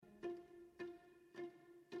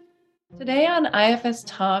Today on IFS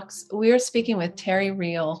Talks, we are speaking with Terry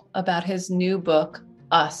Real about his new book,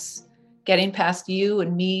 Us, Getting Past You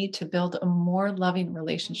and Me to Build a More Loving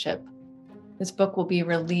Relationship. This book will be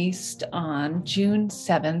released on June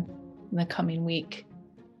 7th in the coming week.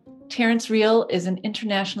 Terrence Real is an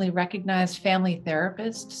internationally recognized family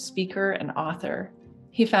therapist, speaker, and author.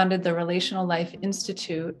 He founded the Relational Life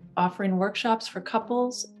Institute, offering workshops for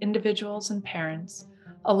couples, individuals, and parents,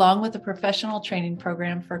 along with a professional training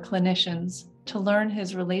program for clinicians to learn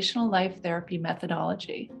his relational life therapy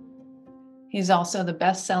methodology. He's also the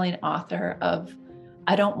best-selling author of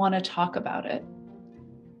I Don't Want to Talk About It,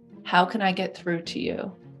 How Can I Get Through to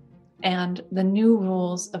You, and The New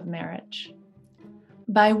Rules of Marriage.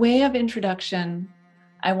 By way of introduction,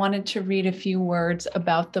 I wanted to read a few words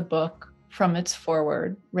about the book from its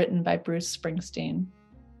foreword, written by Bruce Springsteen.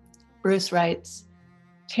 Bruce writes,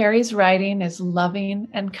 Terry's writing is loving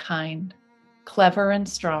and kind, clever and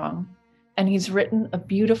strong, and he's written a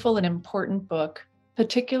beautiful and important book,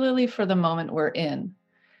 particularly for the moment we're in.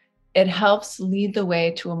 It helps lead the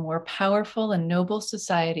way to a more powerful and noble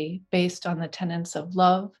society based on the tenets of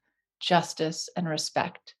love, justice, and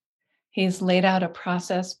respect. He's laid out a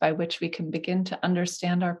process by which we can begin to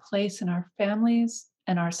understand our place in our families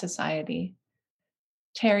and our society.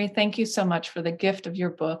 Terry, thank you so much for the gift of your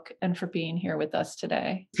book and for being here with us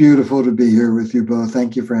today. Beautiful to be here with you both.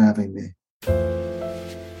 Thank you for having me.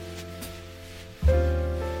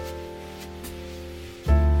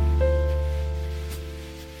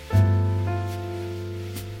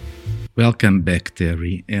 Welcome back,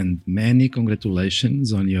 Terry, and many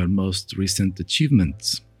congratulations on your most recent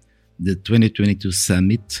achievements. The 2022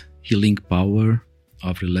 Summit, Healing Power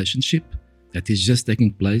of Relationship, that is just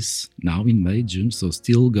taking place now in May, June, so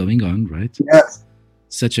still going on, right? Yes.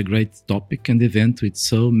 Such a great topic and event with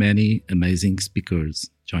so many amazing speakers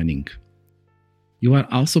joining. You are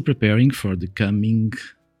also preparing for the coming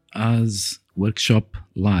Us Workshop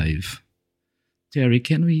Live. Terry,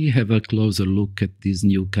 can we have a closer look at this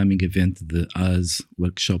new coming event, the Us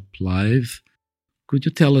Workshop Live? Could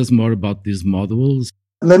you tell us more about these modules?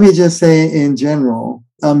 Let me just say in general,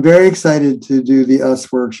 I'm very excited to do the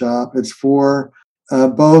Us Workshop. It's for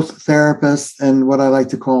both therapists and what I like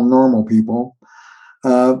to call normal people,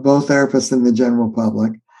 both therapists and the general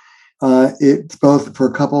public. It's both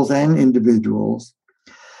for couples and individuals.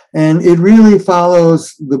 And it really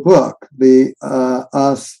follows the book, the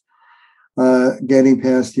Us Getting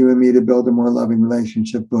Past You and Me to Build a More Loving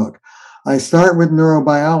Relationship book. I start with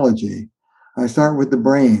neurobiology. I start with the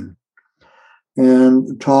brain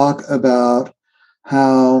and talk about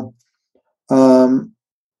how, my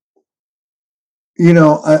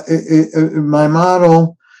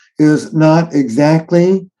model is not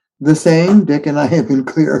exactly the same. Dick and I have been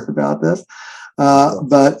clear about this,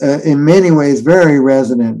 but in many ways very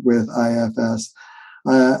resonant with IFS.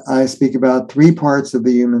 I speak about three parts of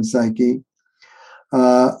the human psyche.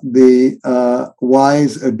 The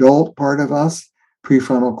wise adult part of us,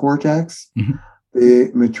 prefrontal cortex,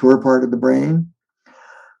 the mature part of the brain,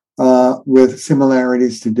 with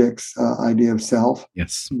similarities to Dick's idea of self.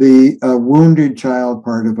 Yes. The wounded child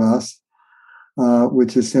part of us,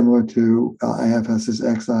 which is similar to IFS's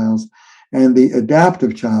exiles, and the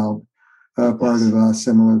adaptive child part of us,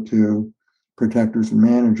 similar to protectors and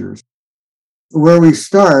managers. Where we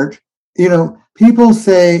start, people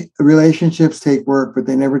say relationships take work, but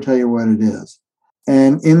they never tell you what it is.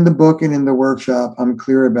 And in the book and in the workshop, I'm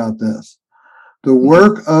clear about this. The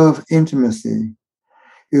work of intimacy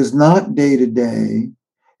is not day to day,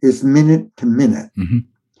 it's minute to minute. Mm-hmm.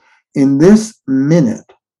 In this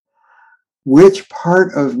minute, which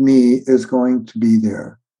part of me is going to be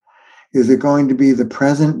there? Is it going to be the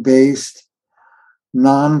present-based,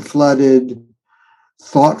 non-flooded,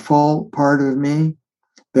 thoughtful part of me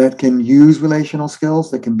that can use relational skills,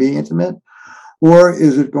 that can be intimate? Or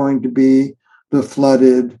is it going to be the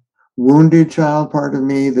flooded, wounded child part of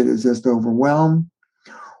me that is just overwhelmed?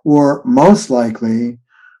 Or most likely,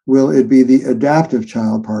 will it be the adaptive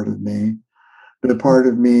child part of me, the part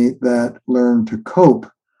of me that learned to cope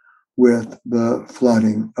with the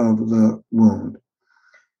flooding of the wound?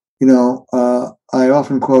 I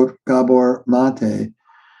often quote Gabor Mate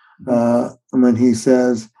when he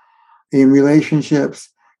says, in relationships,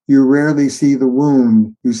 you rarely see the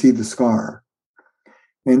wound, you see the scar.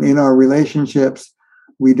 And in our relationships,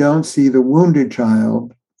 we don't see the wounded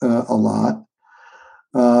child a lot.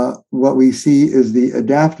 What we see is the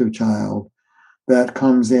adaptive child that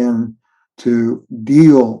comes in to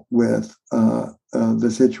deal with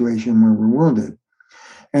the situation where we're wounded.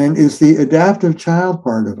 And it's the adaptive child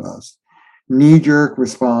part of us, knee-jerk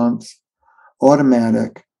response,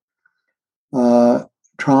 automatic,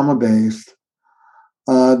 trauma-based,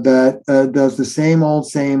 that does the same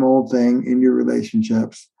old thing in your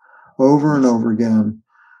relationships over and over again,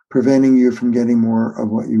 preventing you from getting more of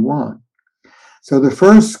what you want. So the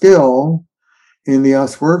first skill in the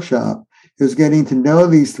US workshop is getting to know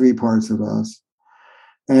these three parts of us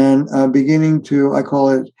and beginning to, I call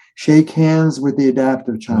it, shake hands with the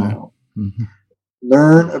adaptive child. Mm-hmm.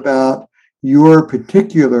 Learn about your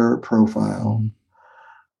particular profile,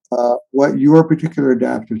 what your particular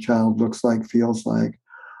adaptive child looks like, feels like,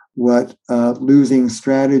 what losing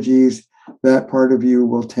strategies that part of you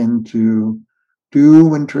will tend to do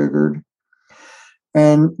when triggered.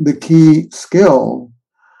 And the key skill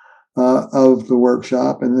of the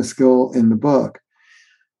workshop and the skill in the book,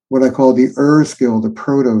 what I call the skill, the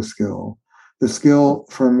proto skill, the skill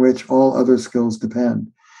from which all other skills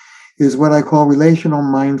depend, is what I call relational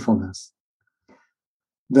mindfulness.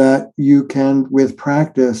 That you can, with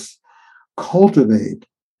practice, cultivate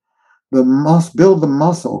build the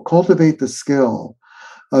muscle, cultivate the skill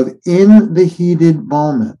of, in the heated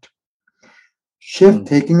moment,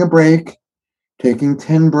 taking a break, taking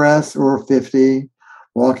 10 breaths or 50,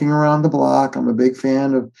 walking around the block. I'm a big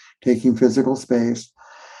fan of taking physical space,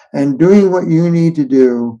 and doing what you need to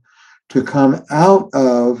do to come out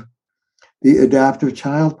of the adaptive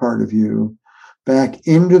child part of you, back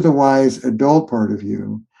into the wise adult part of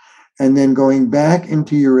you, and then going back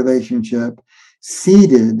into your relationship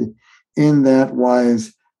seated in that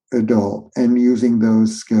wise adult and using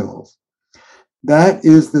those skills. That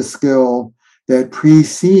is the skill that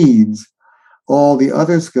precedes all the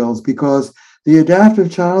other skills, because the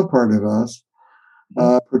adaptive child part of us,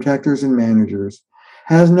 protectors and managers,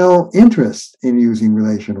 has no interest in using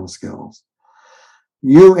relational skills.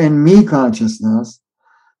 You and me consciousness,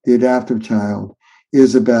 the adaptive child,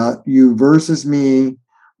 is about you versus me,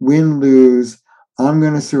 win, lose, I'm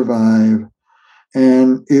going to survive.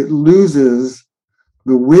 And it loses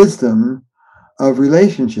the wisdom of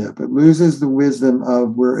relationship. It loses the wisdom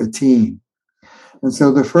of we're a team. And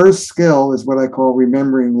so the first skill is what I call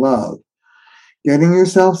remembering love. Getting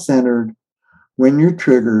yourself centered when you're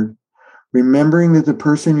triggered, remembering that the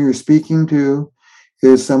person you're speaking to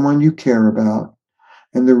is someone you care about,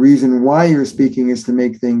 and the reason why you're speaking is to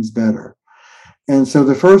make things better. And so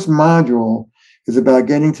the first module is about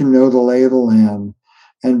getting to know the lay of the land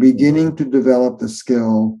and beginning to develop the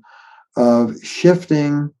skill of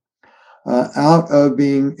shifting out of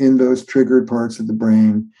being in those triggered parts of the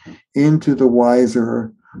brain into the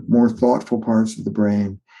wiser, more thoughtful parts of the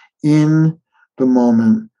brain in the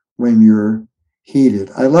moment when you're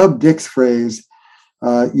heated. I love Dick's phrase,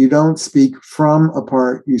 you don't speak from a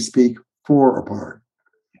part, you speak for a part.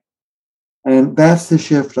 And that's the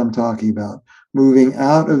shift I'm talking about, moving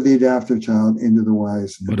out of the adaptive child into the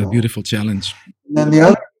wise adult. What a beautiful challenge. And then the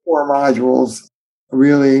other 4 modules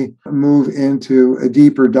really move into a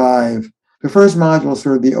deeper dive. The first module is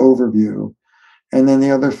sort of the overview, and then the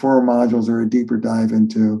other 4 modules are a deeper dive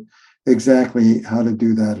into exactly how to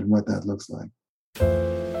do that and what that looks like.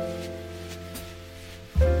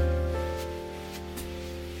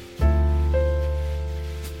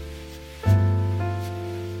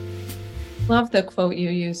 Love the quote you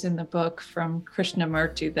use in the book from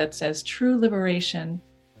Krishnamurti that says, true liberation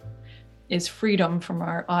is freedom from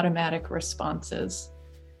our automatic responses.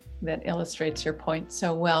 That illustrates your point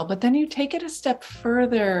so well. But then you take it a step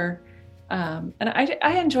further. And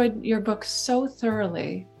I enjoyed your book so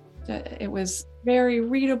thoroughly. It was very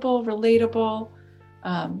readable, relatable.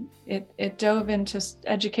 It dove into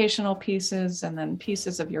educational pieces and then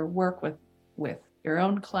pieces of your work with your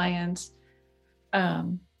own clients.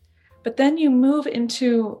 But then you move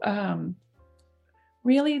into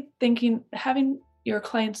really having your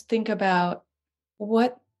clients think about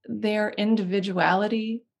what their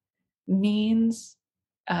individuality means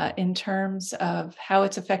in terms of how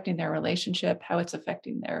it's affecting their relationship, how it's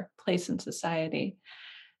affecting their place in society.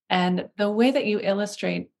 And the way that you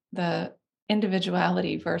illustrate the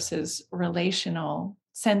individuality versus relational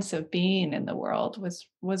sense of being in the world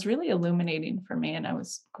was really illuminating for me, and I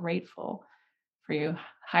was grateful for you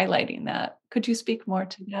highlighting that. Could you speak more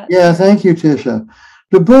to that? Yeah, thank you, Tisha.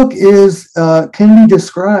 The book can be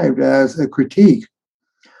described as a critique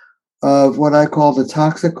of what I call the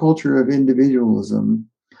toxic culture of individualism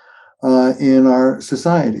in our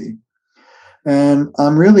society. And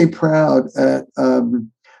I'm really proud at the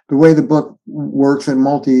way the book works at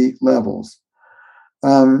multi-levels.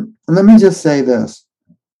 Let me just say this.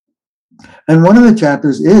 And one of the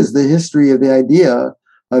chapters is the history of the idea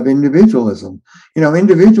of individualism.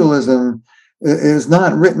 Individualism is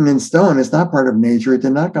not written in stone. It's not part of nature. It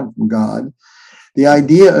did not come from God. The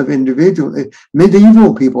idea of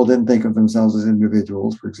medieval people didn't think of themselves as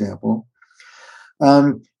individuals, for example.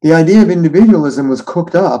 The idea of individualism was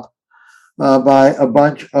cooked up by a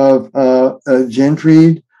bunch of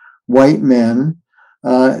gentried white men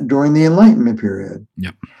during the Enlightenment period.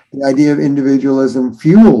 Yep. The idea of individualism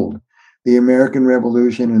fueled the American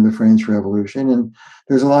Revolution and the French Revolution. And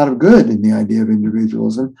there's a lot of good in the idea of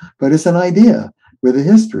individualism, but it's an idea with a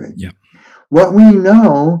history. Yep. What we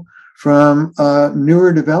know from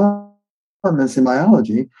newer developments in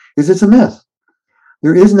biology is it's a myth.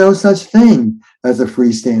 There is no such thing as a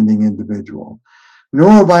freestanding individual.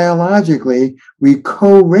 Neurobiologically, we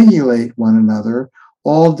co-regulate one another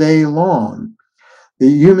all day long. The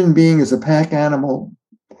human being is a pack animal.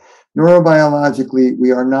 Neurobiologically,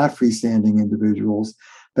 we are not freestanding individuals.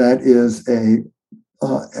 That is a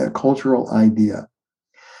cultural idea.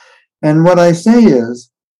 And what I say is,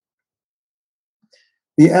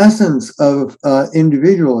 the essence of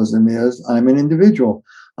individualism is I'm an individual.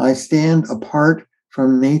 I stand apart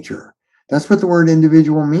from nature. That's what the word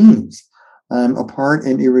individual means. I'm apart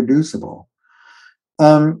and irreducible.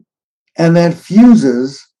 And that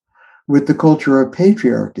fuses with the culture of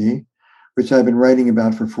patriarchy, which I've been writing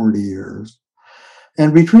about for 40 years.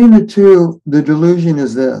 And between the two, the delusion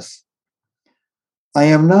is this. I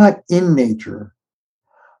am not in nature.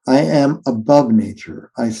 I am above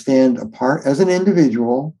nature. I stand apart as an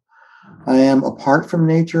individual. I am apart from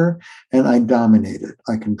nature and I dominate it.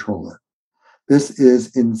 I control it. This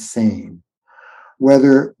is insane.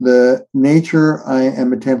 Whether the nature I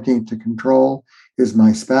am attempting to control is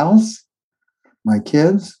my spouse, my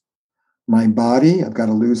kids, my body, I've got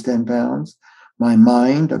to lose 10 pounds, my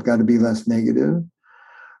mind, I've got to be less negative.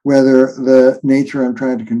 Whether the nature I'm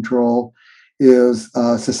trying to control is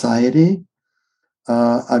society,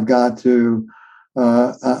 I've got to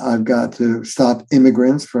stop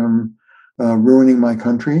immigrants from ruining my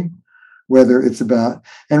country. Whether it's about,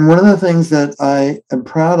 and one of the things that I am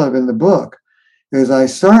proud of in the book is I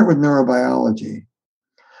start with neurobiology.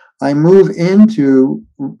 I move into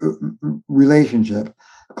relationship,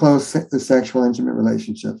 close sexual intimate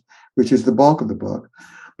relationships, which is the bulk of the book.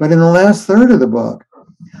 But in the last third of the book,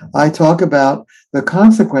 I talk about the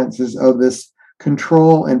consequences of this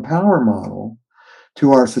control and power model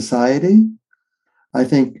to our society. I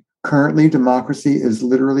think currently democracy is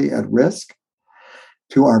literally at risk.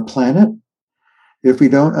 To our planet. If we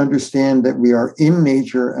don't understand that we are in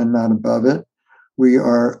nature and not above it, we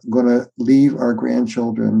are going to leave our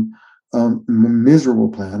grandchildren a miserable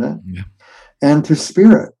planet. Yeah. And to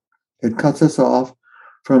spirit, it cuts us off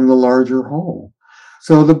from the larger whole.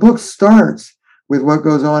 So the book starts with what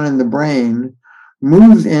goes on in the brain,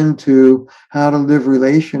 moves into how to live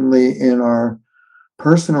relationally in our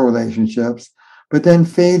personal relationships, but then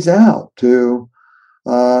fades out to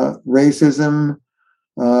racism,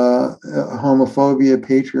 homophobia,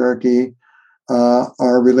 patriarchy,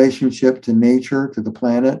 our relationship to nature, to the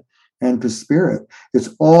planet, and to spirit. It's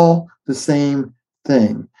all the same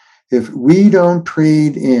thing. If we don't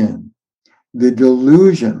trade in the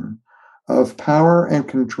delusion of power and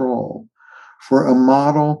control for a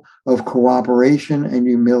model of cooperation and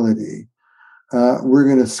humility, we're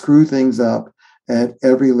going to screw things up at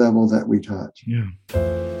every level that we touch. Yeah.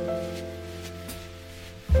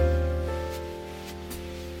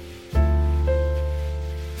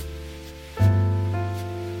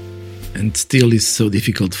 And still it's so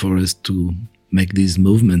difficult for us to make this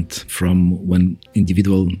movement from one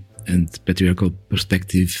individual and patriarchal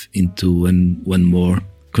perspective into one more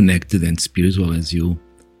connected and spiritual, as you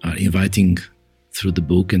are inviting through the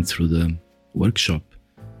book and through the workshop.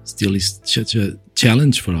 Still is such a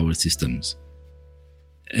challenge for our systems.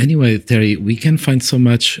 Anyway, Terry, we can find so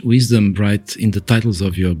much wisdom right in the titles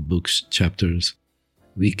of your book's chapters.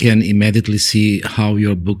 We can immediately see how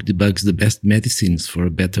your book debugs the best medicines for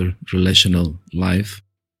a better relational life.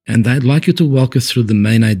 And I'd like you to walk us through the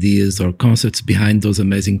main ideas or concepts behind those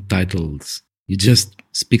amazing titles. You just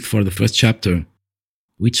speak for the first chapter.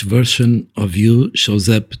 Which version of you shows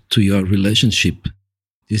up to your relationship?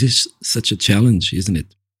 This is such a challenge, isn't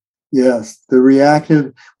it? Yes, the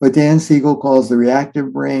reactive, what Dan Siegel calls the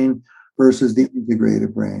reactive brain versus the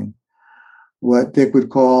integrative brain. What Dick would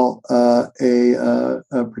call a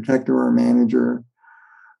protector or manager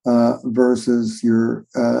versus your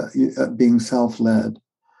being self-led.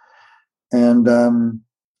 And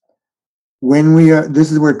when we are,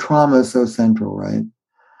 this is where trauma is so central, right?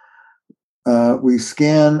 We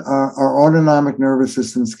scan, our autonomic nervous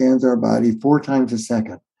system scans our body 4 times a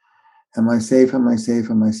second. Am I safe? Am I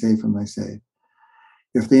safe? Am I safe? Am I safe?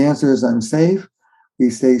 If the answer is I'm safe, we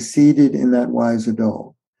stay seated in that wise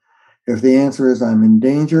adult. If the answer is I'm in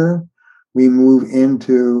danger, we move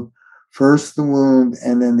into first the wound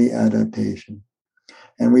and then the adaptation.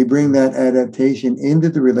 And we bring that adaptation into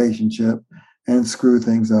the relationship and screw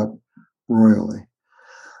things up royally.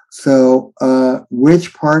 So,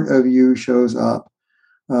 which part of you shows up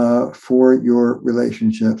for your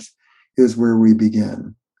relationships is where we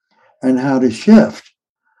begin. And how to shift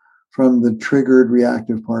from the triggered,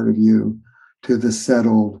 reactive part of you to the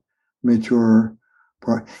settled, mature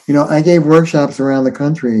part. I gave workshops around the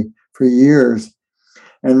country for years,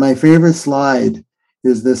 and my favorite slide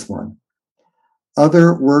is this one.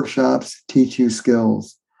 Other workshops teach you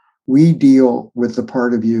skills. We deal with the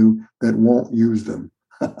part of you that won't use them.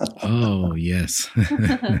 Oh, yes.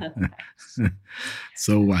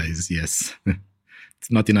 So wise, yes.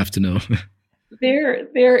 It's not enough to know.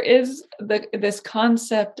 There is this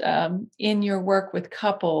concept in your work with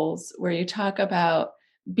couples where you talk about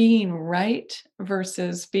being right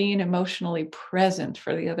versus being emotionally present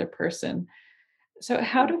for the other person. So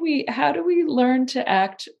how do we learn to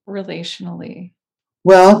act relationally?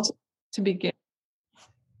 Well, To begin.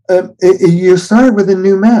 You start with a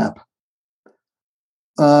new map.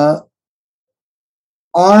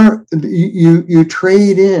 You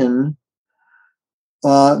trade in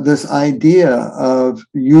this idea of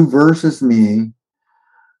you versus me,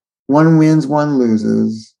 one wins, one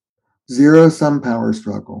loses, zero-sum power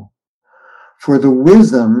struggle, for the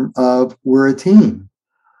wisdom of we're a team.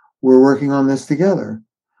 We're working on this together.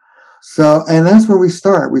 So, and that's where we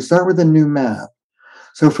start. We start with a new map.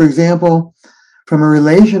 So, for example, from a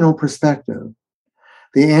relational perspective,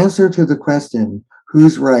 the answer to the question,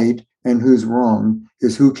 who's right and who's wrong,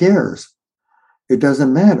 is who cares? It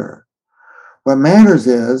doesn't matter. What matters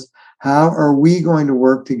is, how are we going to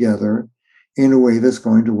work together in a way that's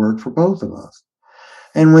going to work for both of us?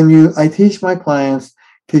 And I teach my clients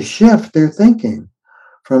to shift their thinking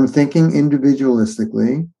from thinking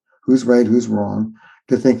individualistically, who's right, who's wrong,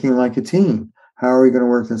 to thinking like a team. How are we going to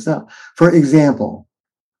work this out? For example,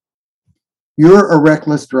 you're a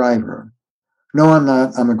reckless driver. No, I'm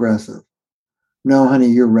not. I'm aggressive. No, honey,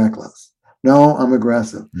 you're reckless. No, I'm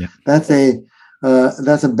aggressive. Yeah. That's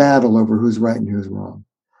a battle over who's right and who's wrong.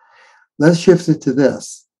 Let's shift it to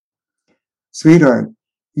this. Sweetheart,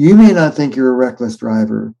 you may not think you're a reckless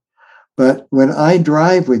driver, but when I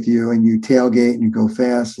drive with you and you tailgate and you go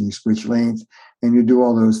fast and you switch lanes and you do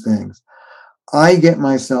all those things, I get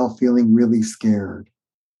myself feeling really scared.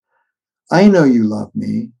 I know you love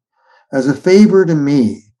me. As a favor to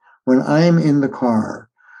me, when I'm in the car,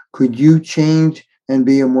 could you change and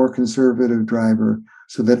be a more conservative driver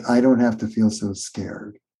so that I don't have to feel so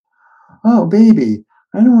scared? Oh, baby,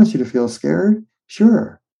 I don't want you to feel scared.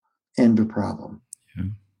 Sure. End of problem. Yeah.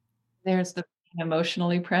 There's the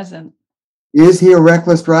emotionally present. Is he a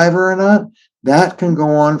reckless driver or not? That can go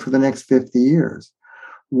on for the next 50 years.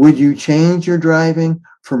 Would you change your driving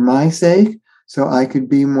for my sake so I could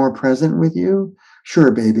be more present with you?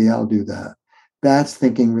 Sure, baby, I'll do that. That's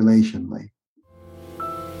thinking relationally.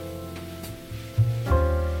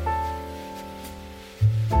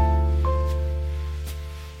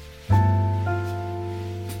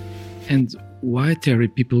 And why, Terry,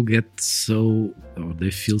 people get so, or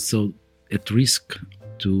they feel so at risk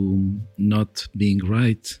to not being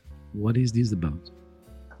right? What is this about?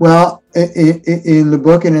 Well, in the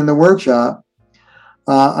book and in the workshop,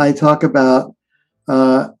 I talk about,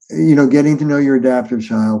 getting to know your adaptive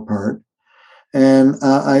child part. And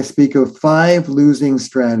I speak of 5 losing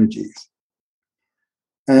strategies.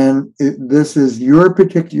 And this is your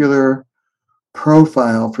particular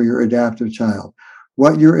profile for your adaptive child,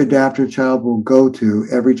 what your adaptive child will go to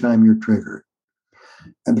every time you're triggered.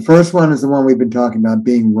 And the first one is the one we've been talking about,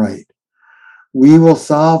 being right. We will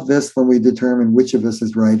solve this when we determine which of us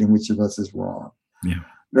is right and which of us is wrong. Yeah.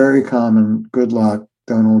 Very common. Good luck.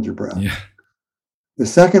 Don't hold your breath. Yeah. The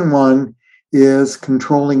second one is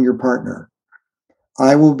controlling your partner.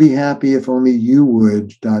 I will be happy if only you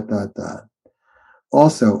would, ...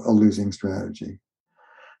 Also a losing strategy.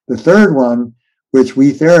 The third one, which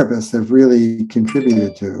we therapists have really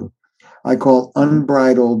contributed to, I call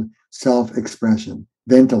unbridled self-expression,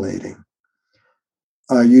 ventilating.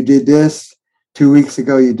 You did this, 2 weeks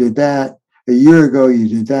ago you did that, a year ago you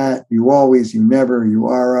did that, you always, you never, you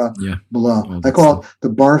are, blah. I call it the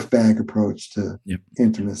barf bag approach to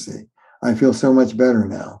intimacy. I feel so much better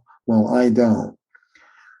now. Well, I don't.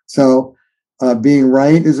 So being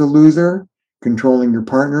right is a loser, controlling your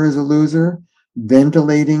partner is a loser,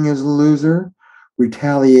 ventilating is a loser,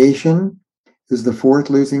 retaliation is the 4th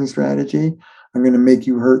losing strategy. I'm going to make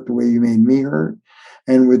you hurt the way you made me hurt.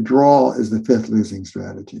 And withdrawal is the 5th losing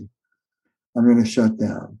strategy. I'm going to shut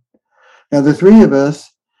down. Now, the 3 of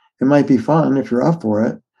us, it might be fun if you're up for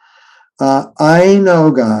it. I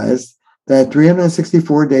know, guys, that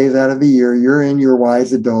 364 days out of the year, you're in your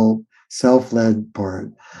wise adult, self-led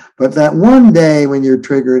part. But that one day when you're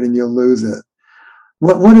triggered and you'll lose it,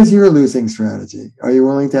 what is your losing strategy? Are you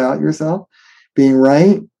willing to out yourself? Being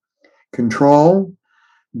right, control,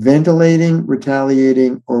 ventilating,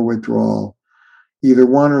 retaliating, or withdrawal? Either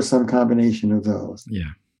one or some combination of those.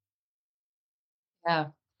 Yeah. Yeah,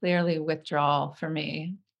 clearly withdrawal for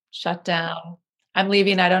me. Shut down. I'm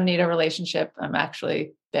leaving. I don't need a relationship. I'm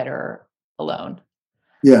actually better alone.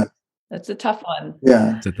 Yeah. That's a tough one.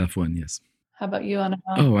 Yeah. It's a tough one, yes. How about you, Anna?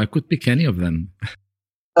 Oh, I could pick any of them.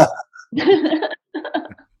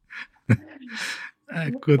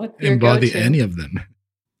 I could embody any of them.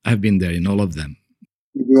 I've been there in all of them.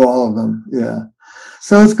 You do all of them, yeah.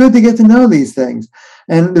 So it's good to get to know these things.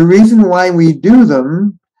 And the reason why we do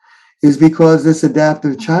them is because this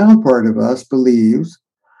adaptive child part of us believes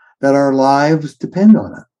that our lives depend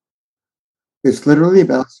on it. It's literally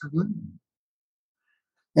about survival.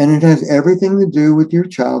 And it has everything to do with your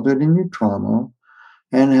childhood and your trauma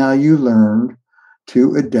and how you learned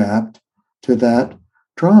to adapt to that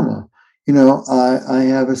trauma. You know, I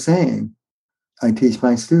have a saying I teach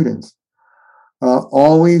my students.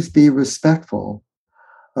 Always be respectful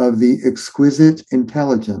of the exquisite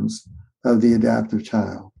intelligence of the adaptive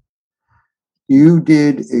child. You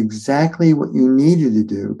did exactly what you needed to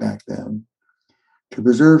do back then to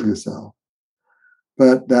preserve yourself.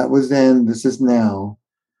 But that was then, this is now.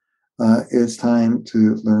 It's time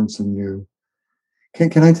to learn some new.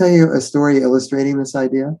 Can I tell you a story illustrating this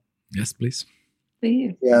idea? Yes, please.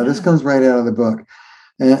 Please. Yeah, this comes right out of the book.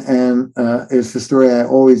 And it's the story I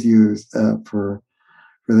always use for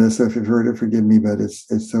this. So if you've heard it, forgive me, but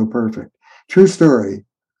it's so perfect. True story.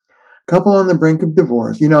 Couple on the brink of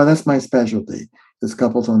divorce. You know, that's my specialty, is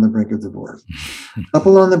couples on the brink of divorce.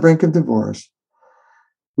 Couple on the brink of divorce.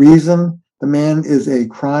 Reason, the man is a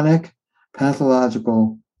chronic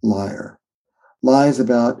pathological liar. Lies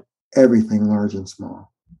about everything, large and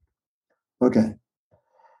small. Okay.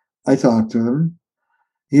 I talk to him.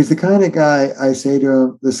 He's the kind of guy, I say to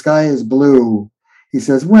him, the sky is blue. He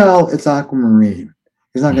says, well, it's aquamarine.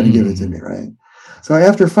 He's not going to give it to me, right? So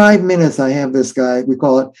after 5 minutes, I have this guy, we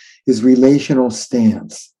call it his relational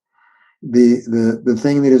stance. The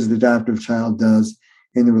thing that his adaptive child does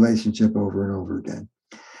in the relationship over and over again.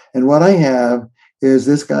 And what I have is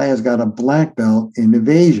this guy has got a black belt in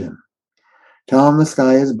evasion. Tell him the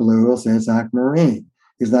sky is blue, he'll say it's aquamarine.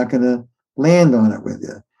 He's not going to land on it with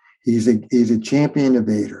you. He's a champion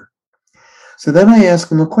evader. So then I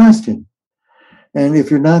ask him a question. And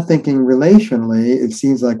if you're not thinking relationally, it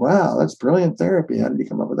seems like, wow, that's brilliant therapy. How did he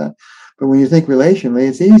come up with that? But when you think relationally,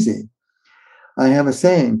 it's easy. I have a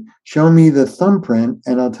saying, show me the thumbprint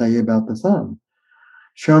and I'll tell you about the thumb.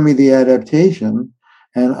 Show me the adaptation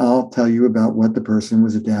and I'll tell you about what the person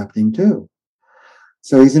was adapting to.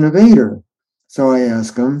 So he's an evader. So I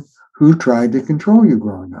ask him, who tried to control you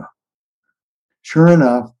growing up? Sure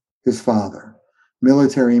enough, his father,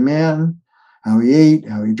 military man, how he ate,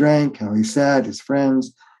 how he drank, how he sat, his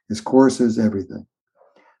friends, his courses, everything.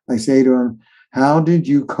 I say to him, how did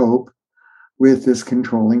you cope with this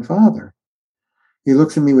controlling father? He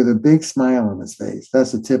looks at me with a big smile on his face.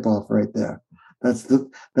 That's a tip off right there. That's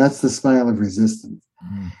the smile of resistance.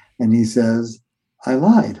 Mm. And he says, I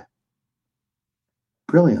lied.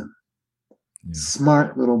 Brilliant. Yeah.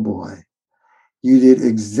 Smart little boy. You did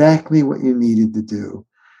exactly what you needed to do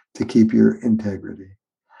to keep your integrity.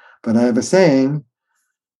 But I have a saying,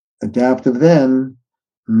 adaptive then,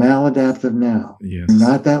 maladaptive now. Yes. You're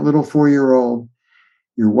not that little 4-year-old.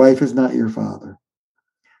 Your wife is not your father.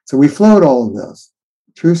 So we float all of this.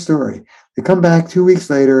 True story. They come back 2 weeks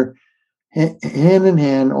later, hand in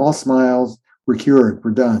hand, all smiles. We're cured.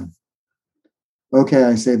 We're done. Okay,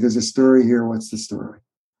 I say, there's a story here. What's the story?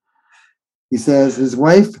 He says his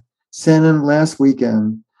wife sent him last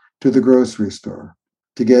weekend to the grocery store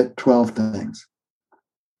to get 12 things.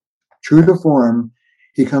 True to form,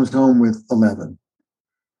 he comes home with 11.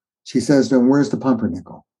 She says to him, where's the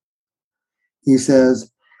pumpernickel? He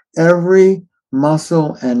says, every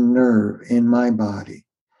muscle and nerve in my body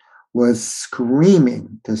was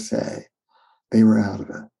screaming to say they were out of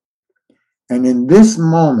it. And in this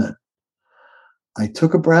moment, I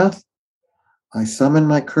took a breath, I summoned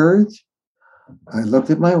my courage, I looked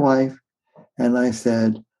at my wife, and I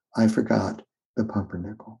said, I forgot the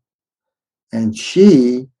pumpernickel. And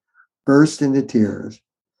she burst into tears.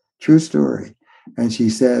 True story. And she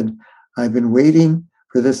said, I've been waiting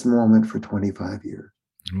for this moment for 25 years.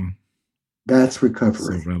 Mm. That's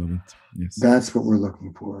recovery. So relevant. Yes. That's what we're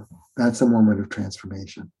looking for. That's a moment of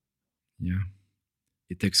transformation. Yeah.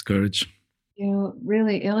 It takes courage. You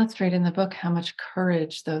really illustrate in the book how much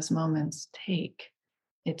courage those moments take.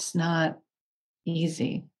 It's not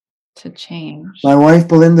easy to My change. wife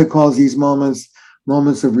Belinda calls these moments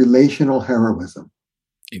of relational heroism.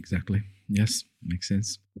 Exactly. Yes, makes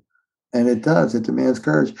sense. And it does. It demands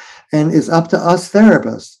courage. And it's up to us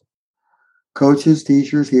therapists, coaches,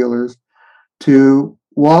 teachers, healers, to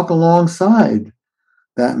walk alongside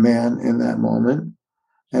that man in that moment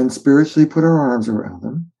and spiritually put our arms around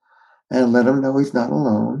him and let him know he's not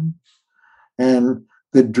alone. And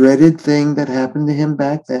the dreaded thing that happened to him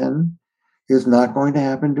back then is not going to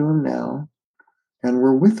happen to him now. And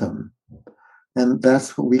we're with him. And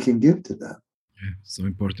that's what we can give to them. Yeah, so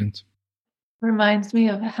important. Reminds me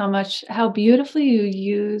of how beautifully you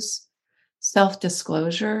use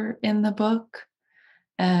self-disclosure in the book.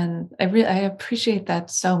 And I appreciate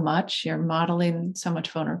that so much. You're modeling so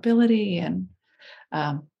much vulnerability and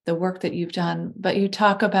the work that you've done. But you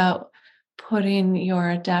talk about putting your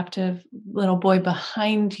adaptive little boy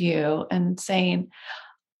behind you and saying,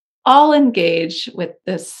 I'll engage with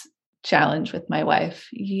this challenge with my wife.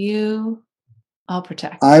 I'll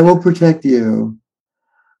protect. I will protect you.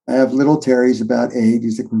 I have little Terry's about 8.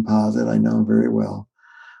 He's a composite. I know him very well.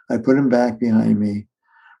 I put him back behind me.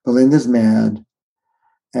 Belinda's mad.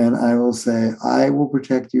 And I will say, I will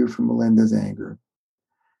protect you from Belinda's anger.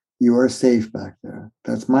 You are safe back there.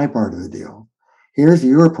 That's my part of the deal. Here's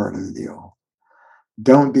your part of the deal.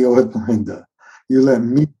 Don't deal with Belinda. You let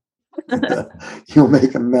me, you'll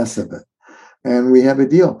make a mess of it. And we have a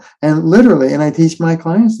deal. And literally, and I teach my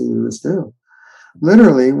clients to do this too.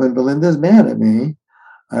 Literally, when Belinda's mad at me,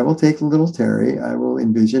 I will take little Terry, I will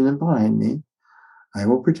envision him behind me, I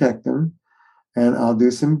will protect him, and I'll do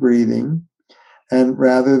some breathing. And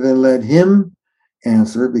rather than let him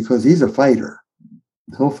answer, because he's a fighter,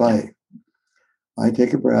 he'll fight, I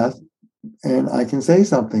take a breath and I can say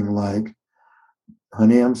something like,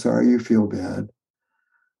 honey, I'm sorry you feel bad.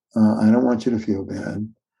 I don't want you to feel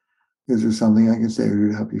bad. Is there something I can say to you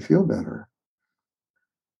to help you feel better?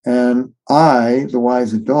 And I, the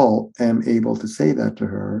wise adult, am able to say that to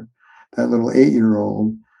her. That little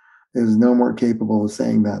 8-year-old is no more capable of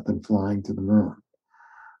saying that than flying to the moon.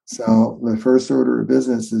 So the first order of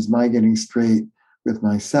business is my getting straight with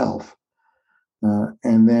myself,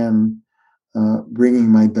 and then bringing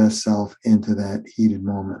my best self into that heated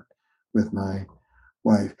moment with my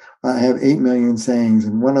wife. I have 8 million sayings,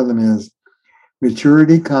 and one of them is,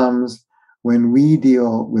 maturity comes when we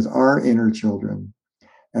deal with our inner children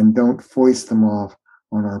and don't foist them off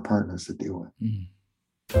on our partners to deal with.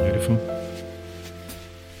 Beautiful.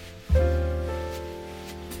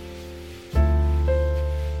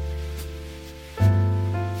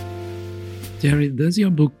 Terry, does your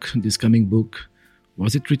book, this coming book,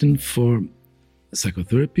 was it written for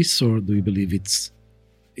psychotherapists, or do you believe it's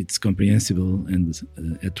comprehensible and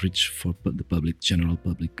at reach for the public, general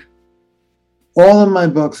public? All of my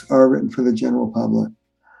books are written for the general public,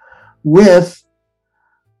 with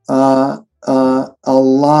a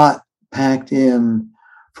lot packed in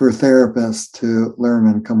for therapists to learn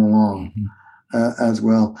and come along as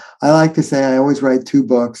well. I like to say I always write 2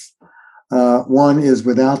 books. One is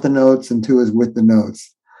without the notes and 2 is with the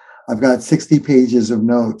notes. I've got 60 pages of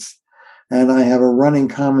notes, and I have a running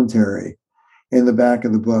commentary in the back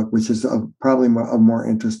of the book, which is probably of more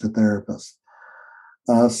interest to therapists.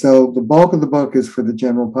 So the bulk of the book is for the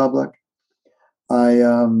general public.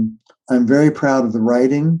 I'm very proud of the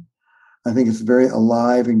writing. I think it's very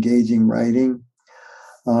alive, engaging writing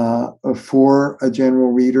for a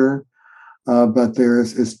general reader, but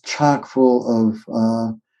it's chock full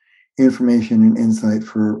of information and insight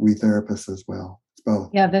for we therapists as well. It's both.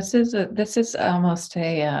 Yeah, this is almost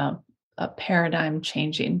a paradigm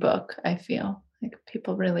changing book. I feel like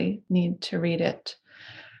people really need to read it.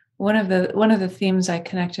 One of the themes I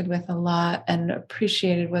connected with a lot and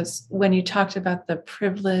appreciated was when you talked about the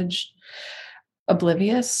privileged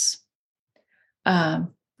oblivious.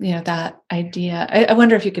 That idea. I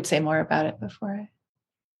wonder if you could say more about it before I.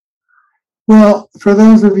 Well, for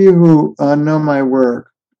those of you who know my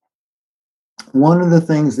work, one of the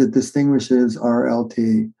things that distinguishes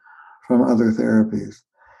RLT from other therapies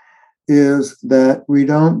is that we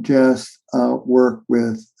don't just work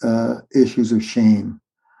with issues of shame,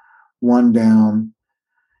 one down.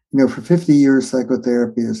 For 50 years,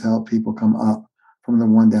 psychotherapy has helped people come up from the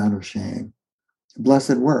one down of shame.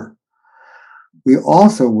 Blessed work. We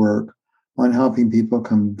also work on helping people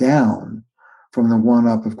come down from the one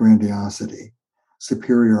up of grandiosity,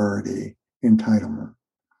 superiority, entitlement.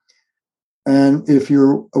 And if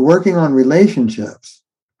you're working on relationships,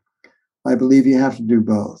 I believe you have to do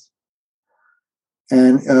both.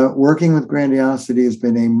 And working with grandiosity has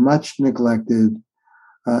been a much neglected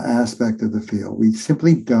aspect of the field. We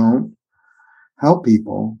simply don't help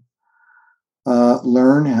people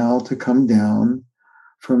learn how to come down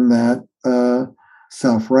from that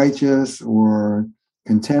self-righteous or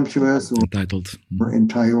contemptuous or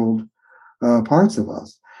entitled parts of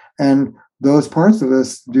us. And those parts of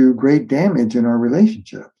us do great damage in our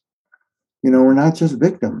relationship. We're not just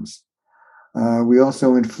victims. We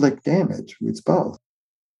also inflict damage. It's both.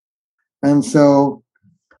 And so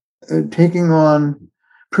taking on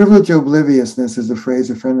privilege obliviousness is a phrase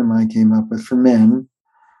a friend of mine came up with for men.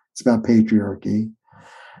 It's about patriarchy.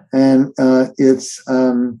 And it's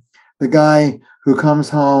the guy who comes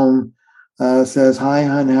home, says, "Hi,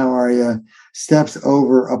 hon, how are you?" Steps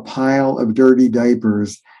over a pile of dirty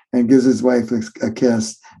diapers and gives his wife a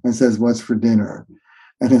kiss and says, "What's for dinner?"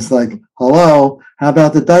 And it's like, hello, how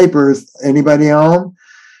about the diapers? Anybody home?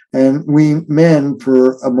 And we men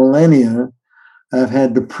for a millennia have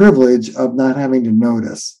had the privilege of not having to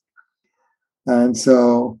notice. And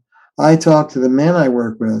so I talk to the men I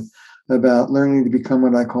work with about learning to become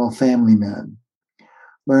what I call family men,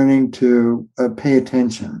 learning to pay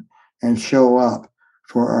attention and show up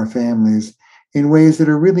for our families in ways that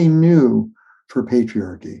are really new for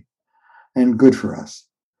patriarchy and good for us.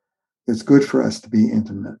 It's good for us to be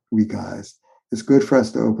intimate, we guys. It's good for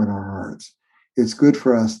us to open our hearts. It's good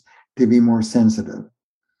for us to be more sensitive.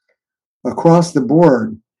 Across the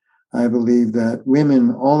board, I believe that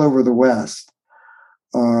women all over the West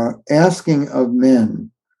are asking of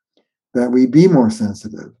men that we be more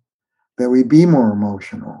sensitive, that we be more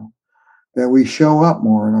emotional, that we show up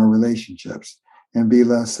more in our relationships and be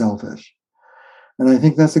less selfish. And I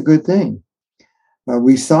think that's a good thing.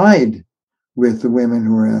 We side with the women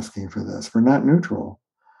who are asking for this. We're not neutral.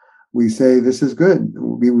 We say, this is good.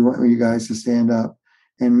 We want you guys to stand up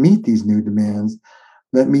and meet these new demands.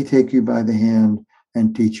 Let me take you by the hand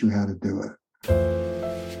and teach you how to do it.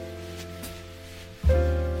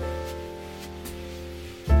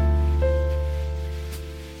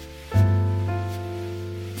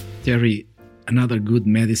 Terry, another good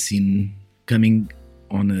medicine coming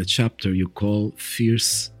on a chapter you call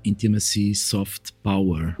Fierce Intimacy, Soft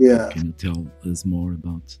Power. Yeah. Can you tell us more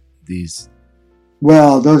about these?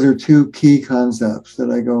 Well, those are two key concepts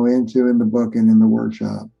that I go into in the book and in the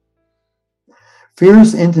workshop.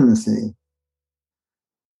 Fierce intimacy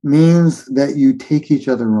means that you take each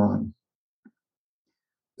other on,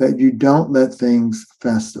 that you don't let things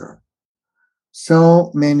fester.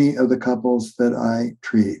 So many of the couples that I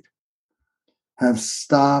treat have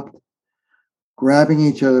stopped grabbing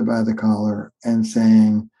each other by the collar and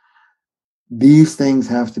saying, these things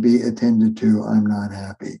have to be attended to. I'm not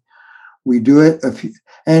happy. We do it,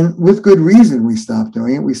 and with good reason we stop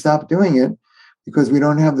doing it. We stop doing it because we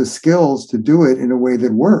don't have the skills to do it in a way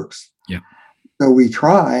that works. Yeah. So we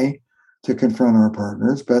try to confront our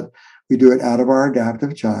partners, but we do it out of our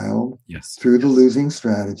adaptive child, through the losing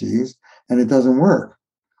strategies, and it doesn't work.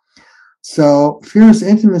 So fierce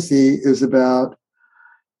intimacy is about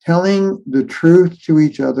telling the truth to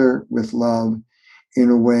each other with love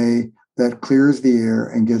in a way that clears the air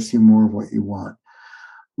and gets you more of what you want.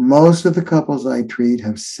 Most of the couples I treat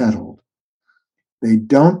have settled. They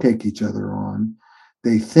don't take each other on.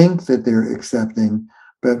 They think that they're accepting,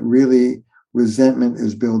 but really resentment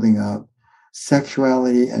is building up.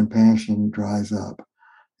 Sexuality and passion dries up,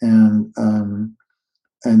 and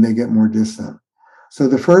they get more distant. So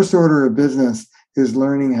the first order of business is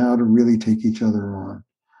learning how to really take each other on.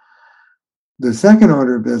 The second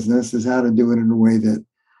order of business is how to do it in a way that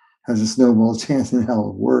has a snowball chance in hell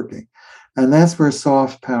of working. And that's where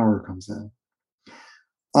soft power comes in.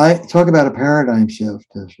 I talk about a paradigm shift,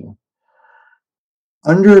 Tisha.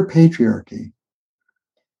 Under patriarchy,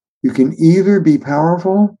 you can either be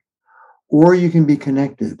powerful or you can be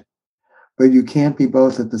connected, but you can't be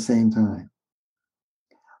both at the same time.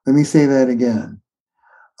 Let me say that again.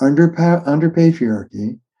 Under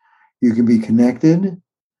patriarchy, you can be connected,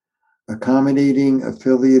 accommodating,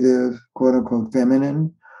 affiliative, quote unquote,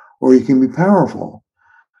 feminine, or you can be powerful,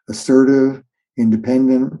 assertive,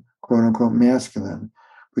 independent, quote unquote, masculine,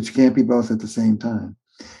 but you can't be both at the same time,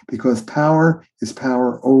 because power is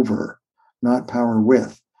power over, not power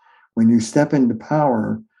with. When you step into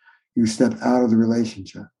power, you step out of the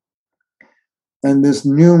relationship. And this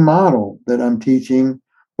new model that I'm teaching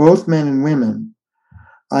both men and women,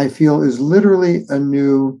 I feel is literally a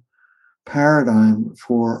new paradigm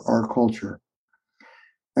for our culture,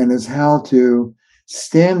 and is how to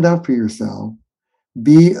stand up for yourself,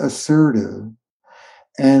 be assertive,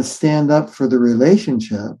 and stand up for the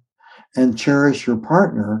relationship and cherish your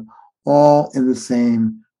partner all in the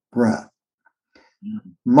same breath.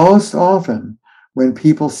 Most often, when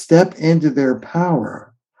people step into their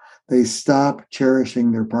power, they stop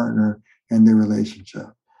cherishing their partner and their relationship.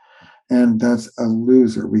 And that's a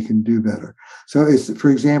loser. We can do better. So it's,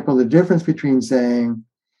 for example, the difference between saying,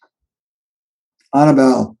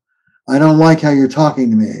 Annabelle, I don't like how you're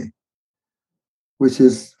talking to me, which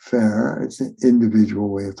is fair. It's an individual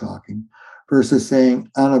way of talking, versus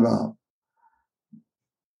saying, Annabelle,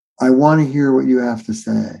 I want to hear what you have to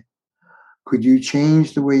say. Could you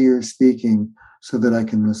change the way you're speaking so that I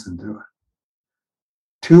can listen to it?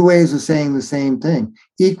 Two ways of saying the same thing,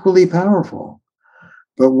 equally powerful,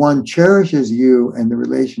 but one cherishes you and the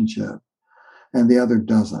relationship, and the other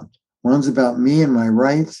doesn't. One's about me and my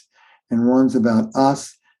rights, and one's about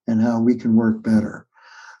us and how we can work better.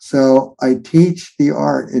 So I teach the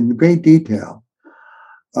art in great detail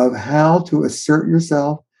of how to assert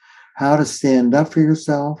yourself, how to stand up for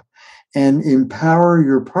yourself, and empower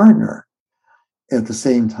your partner at the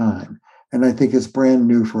same time. And I think it's brand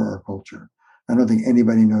new for our culture. I don't think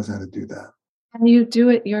anybody knows how to do that. And you do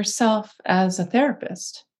it yourself as a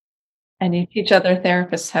therapist, and you teach other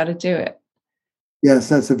therapists how to do it. Yes,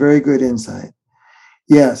 that's a very good insight.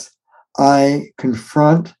 Yes, I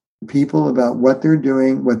confront people about what they're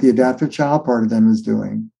doing, what the adaptive child part of them is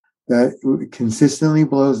doing, that consistently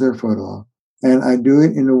blows their foot off. And I do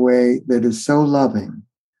it in a way that is so loving,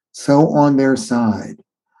 so on their side,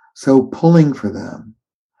 so pulling for them,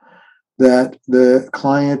 that the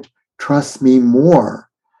client trusts me more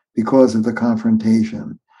because of the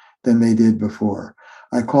confrontation than they did before.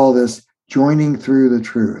 I call this joining through the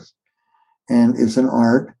truth. And it's an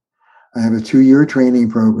art. I have a 2-year training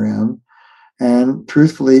program. And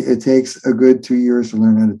truthfully, it takes a good 2 years to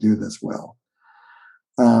learn how to do this well.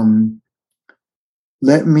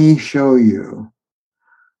 Let me show you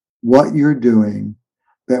what you're doing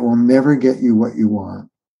that will never get you what you want.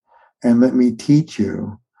 And let me teach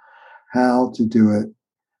you how to do it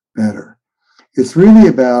better. It's really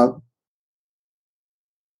about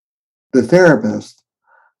the therapist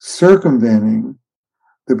circumventing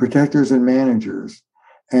the protectors and managers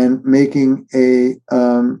and making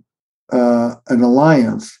an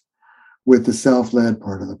alliance with the self-led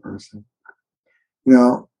part of the person. You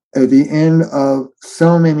know, at the end of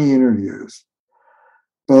so many interviews,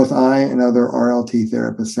 both I and other RLT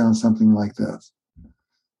therapists sound something like this.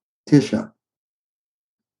 Tisha,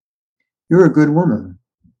 you're a good woman.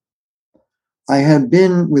 I have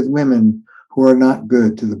been with women who are not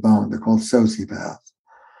good to the bone. They're called sociopaths.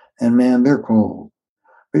 And man, they're cold.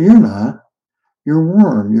 But you're not. You're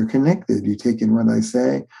warm. You're connected. You take in what I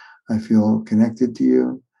say. I feel connected to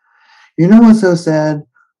you. You know what's so sad?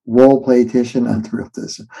 Role play Tisha, not the real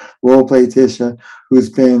Tisha. Role play Tisha, who's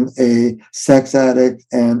been a sex addict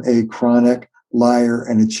and a chronic liar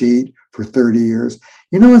and a cheat for 30 years.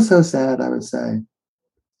 You know what's so sad, I would say?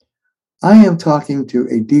 I am talking to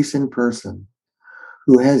a decent person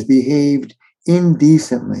who has behaved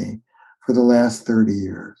indecently for the last 30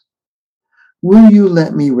 years. Will you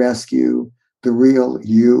let me rescue the real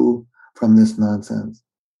you from this nonsense?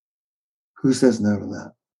 Who says no to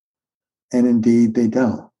that? And indeed, they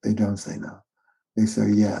don't. They don't say no. They say,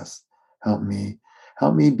 yes, help me.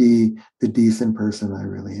 Help me be the decent person I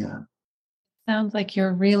really am. Sounds like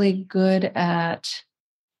you're really good at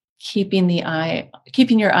keeping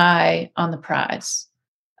your eye on the prize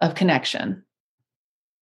of connection.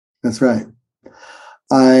 That's right.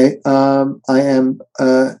 I am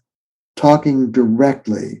talking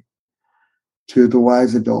directly to the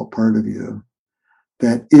wise adult part of you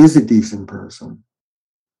that is a decent person.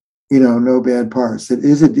 You know, no bad parts.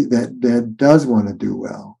 That does want to do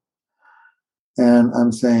well. And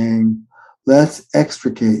I'm saying, let's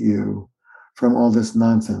extricate you from all this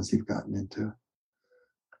nonsense you've gotten into.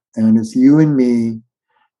 And it's you and me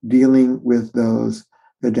dealing with those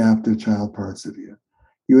adaptive child parts of you.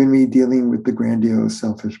 You and me dealing with the grandiose,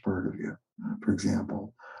 selfish part of you, for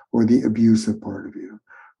example, or the abusive part of you,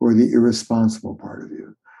 or the irresponsible part of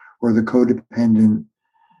you, or the codependent,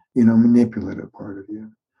 manipulative part of you.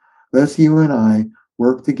 Let's you and I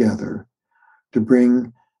work together to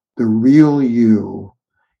bring the real you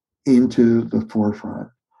into the forefront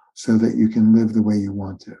so that you can live the way you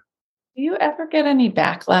want to. Do you ever get any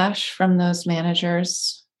backlash from those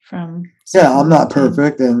managers? Yeah, I'm not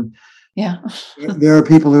perfect. And yeah, there are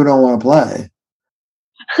people who don't want to play.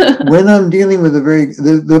 When I'm dealing with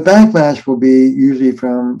the backlash will be usually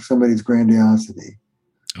from somebody's grandiosity.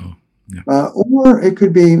 Oh, yeah. Or it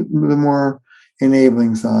could be the more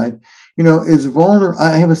enabling side. It's vulnerable.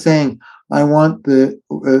 I have a saying, I want the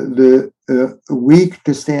weak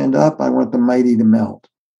to stand up. I want the mighty to melt.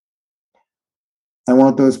 I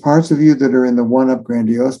want those parts of you that are in the one-up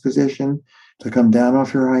grandiose position to come down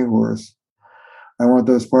off your high horse. I want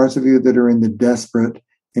those parts of you that are in the desperate,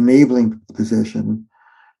 enabling position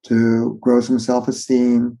to grow some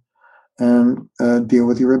self-esteem and deal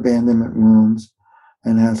with your abandonment wounds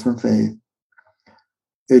and have some faith.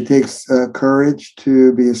 It takes courage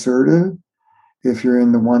to be assertive if you're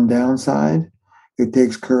in the one downside. It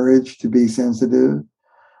takes courage to be sensitive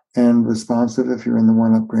and responsive if you're in the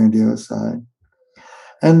one up grandiose side.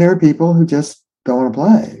 And there are people who just don't want to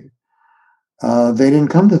play. They didn't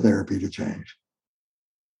come to therapy to change.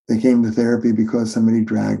 They came to therapy because somebody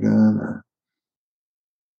dragged them. Or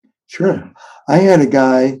sure, I had a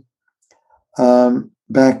guy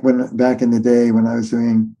back in the day when I was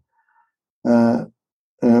doing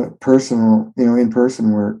personal,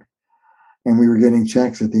 in-person work, and we were getting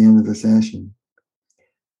checks at the end of the session.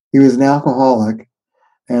 He was an alcoholic,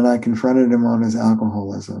 and I confronted him on his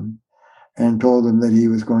alcoholism and told him that he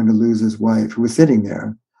was going to lose his wife, who was sitting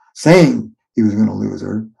there saying he was going to lose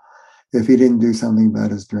her if he didn't do something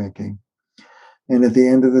about his drinking. And at the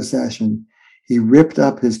end of the session, he ripped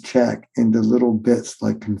up his check into little bits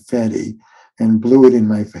like confetti and blew it in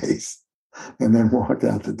my face and then walked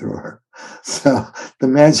out the door. So the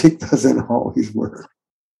magic doesn't always work.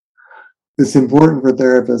 It's important for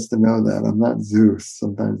therapists to know that. I'm not Zeus.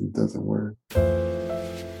 Sometimes it doesn't work.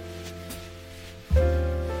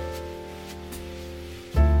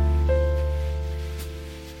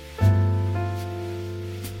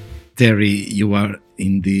 Terry, you are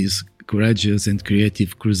in this courageous and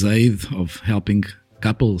creative crusade of helping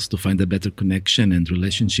couples to find a better connection and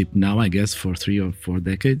relationship now, I guess, for 3 or 4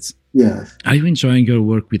 decades. Yes. Are you enjoying your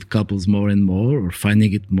work with couples more and more, or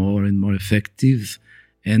finding it more and more effective?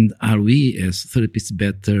 And are we as therapists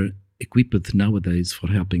better equipped nowadays for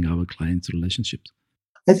helping our clients' relationships?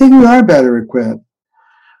 I think we are better equipped.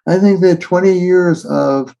 I think that 20 years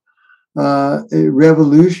of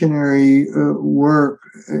revolutionary work,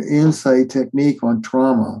 insight, technique on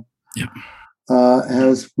trauma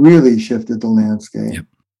has really shifted the landscape. Yep.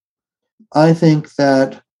 I think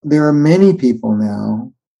that there are many people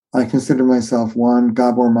now, I consider myself one,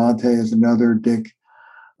 Gabor Mate is another, Dick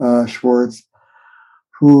Schwartz,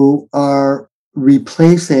 who are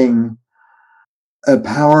replacing a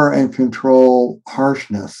power and control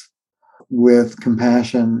harshness with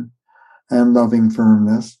compassion and loving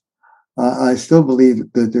firmness. I still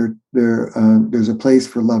believe that there's a place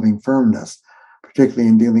for loving firmness, particularly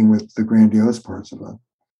in dealing with the grandiose parts of us.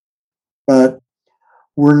 But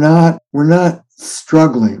we're not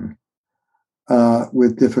struggling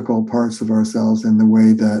with difficult parts of ourselves in the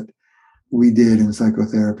way that we did in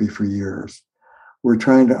psychotherapy for years. We're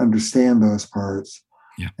trying to understand those parts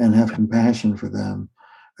and have compassion for them,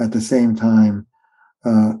 at the same time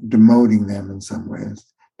demoting them in some ways,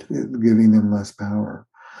 giving them less power.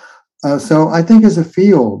 So I think as a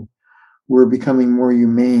field, we're becoming more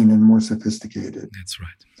humane and more sophisticated. That's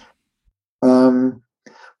right.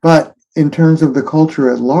 But in terms of the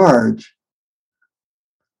culture at large,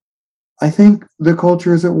 I think the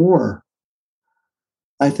culture is at war.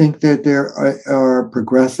 I think that there are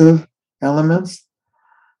progressive elements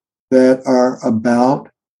that are about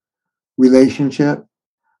relationship,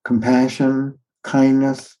 compassion,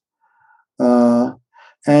 kindness,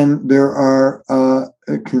 and there are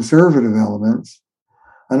conservative elements.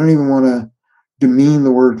 I don't even want to demean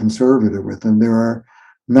the word conservative with them. There are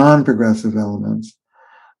non-progressive elements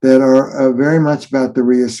that are very much about the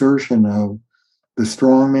reassertion of the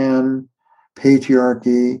strongman,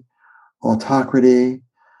 patriarchy, autocracy,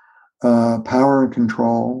 power and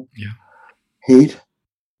control, hate,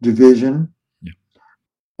 division.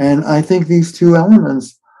 And I think these two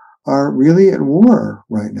elements are really at war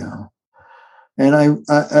right now. And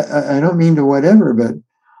I don't mean to whatever, but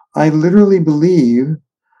I literally believe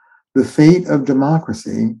the fate of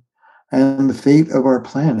democracy and the fate of our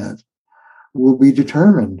planet will be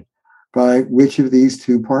determined by which of these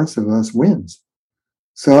two parts of us wins.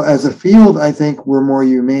 So as a field, I think we're more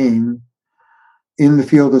humane in the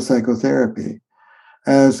field of psychotherapy.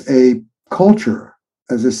 As a culture,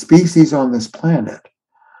 as a species on this planet,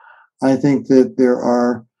 I think that there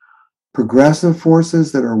are progressive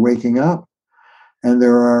forces that are waking up, and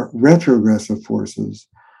there are retrogressive forces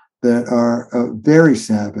that are very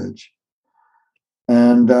savage.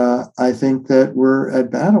 And I think that we're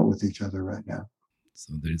at battle with each other right now.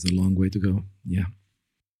 So there's a long way to go. Yeah.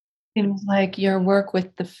 Seems like your work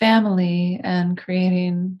with the family and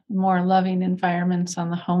creating more loving environments on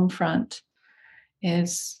the home front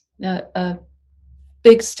is a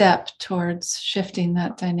big step towards shifting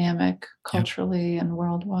that dynamic culturally and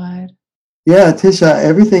worldwide. Yeah, Tisha,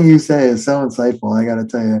 everything you say is so insightful. I got to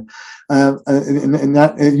tell you, and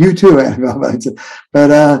not you too, Annabelle.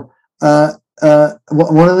 But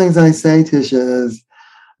one of the things I say, Tisha, is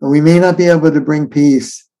we may not be able to bring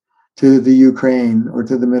peace to the Ukraine or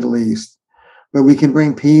to the Middle East, but we can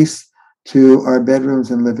bring peace to our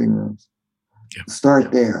bedrooms and living rooms. Yeah.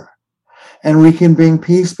 Start there. And we can bring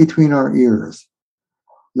peace between our ears.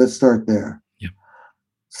 Let's start there. Yeah.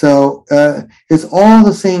 So it's all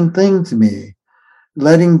the same thing to me.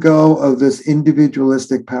 Letting go of this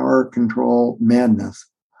individualistic power control madness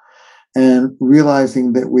and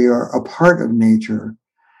realizing that we are a part of nature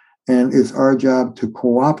and it's our job to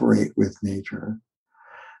cooperate with nature.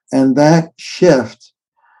 And that shift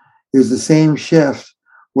is the same shift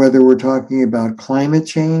whether we're talking about climate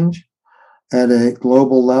change at a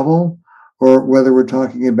global level or whether we're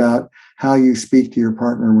talking about how you speak to your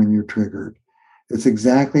partner when you're triggered. It's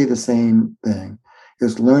exactly the same thing.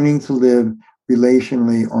 It's learning to live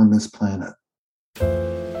relationally on this planet.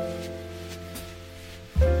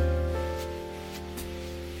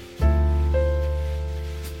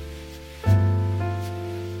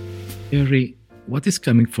 Terry, what is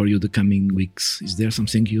coming for you the coming weeks? Is there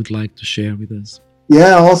something you'd like to share with us?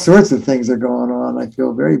 Yeah, all sorts of things are going on. I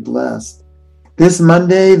feel very blessed. This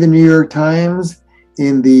Monday, the New York Times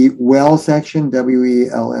in the Well section,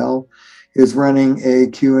 WELL, is running a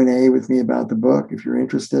Q&A with me about the book, if you're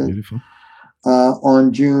interested. Beautiful.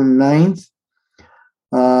 On June 9th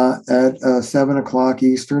at 7 o'clock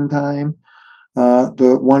Eastern time,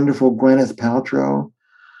 the wonderful Gwyneth Paltrow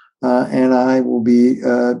and I will be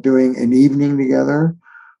doing an evening together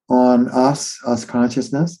on us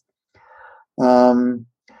consciousness.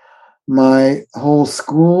 My whole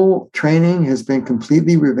school training has been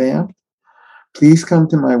completely revamped. Please come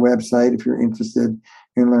to my website if you're interested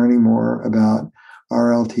in learning more about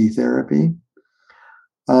RLT therapy.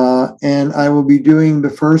 And I will be doing the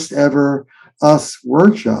first ever US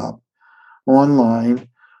workshop online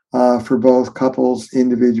for both couples,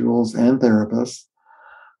 individuals, and therapists.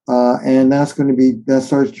 And that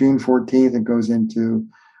starts June 14th and goes into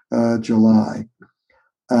July.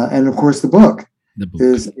 And of course, the book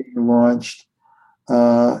is being launched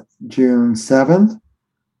June 7th.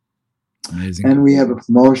 Amazing. And we have a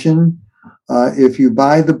promotion. If you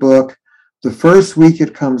buy the book, the first week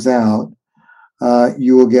it comes out,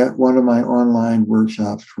 you will get one of my online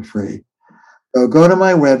workshops for free. So go to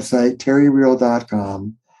my website,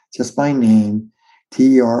 terryreal.com, just my name,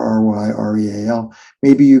 TERRYREAL.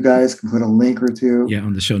 Maybe you guys can put a link or two. Yeah,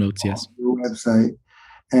 on the show notes, yes. On your website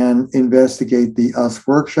and investigate the US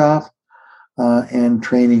workshop and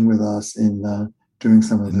training with us in doing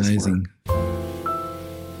some of this work. Amazing.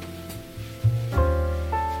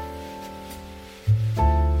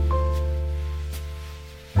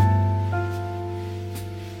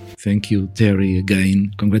 Thank you, Terry,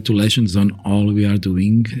 again. Congratulations on all we are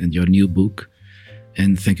doing and your new book.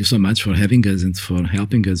 And thank you so much for having us and for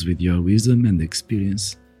helping us with your wisdom and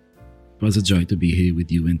experience. It was a joy to be here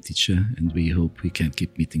with you and Tisha, and we hope we can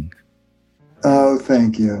keep meeting. Oh,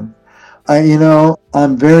 thank you.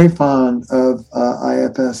 I'm very fond of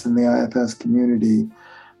IFS and the IFS community.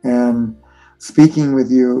 And speaking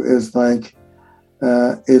with you is like,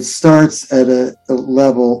 it starts at a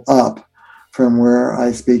level up from where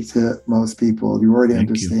I speak to most people. You already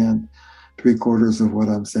understand 3/4 of what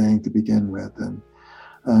I'm saying to begin with. And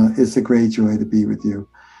it's a great joy to be with you.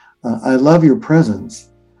 I love your presence,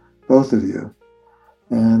 both of you.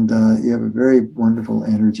 And you have a very wonderful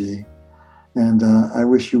energy. And I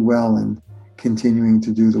wish you well in continuing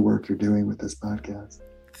to do the work you're doing with this podcast.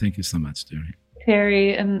 Thank you so much, Terry.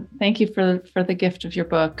 Terry, and thank you for the gift of your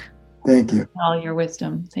book. Thank you. All your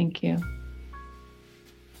wisdom. Thank you.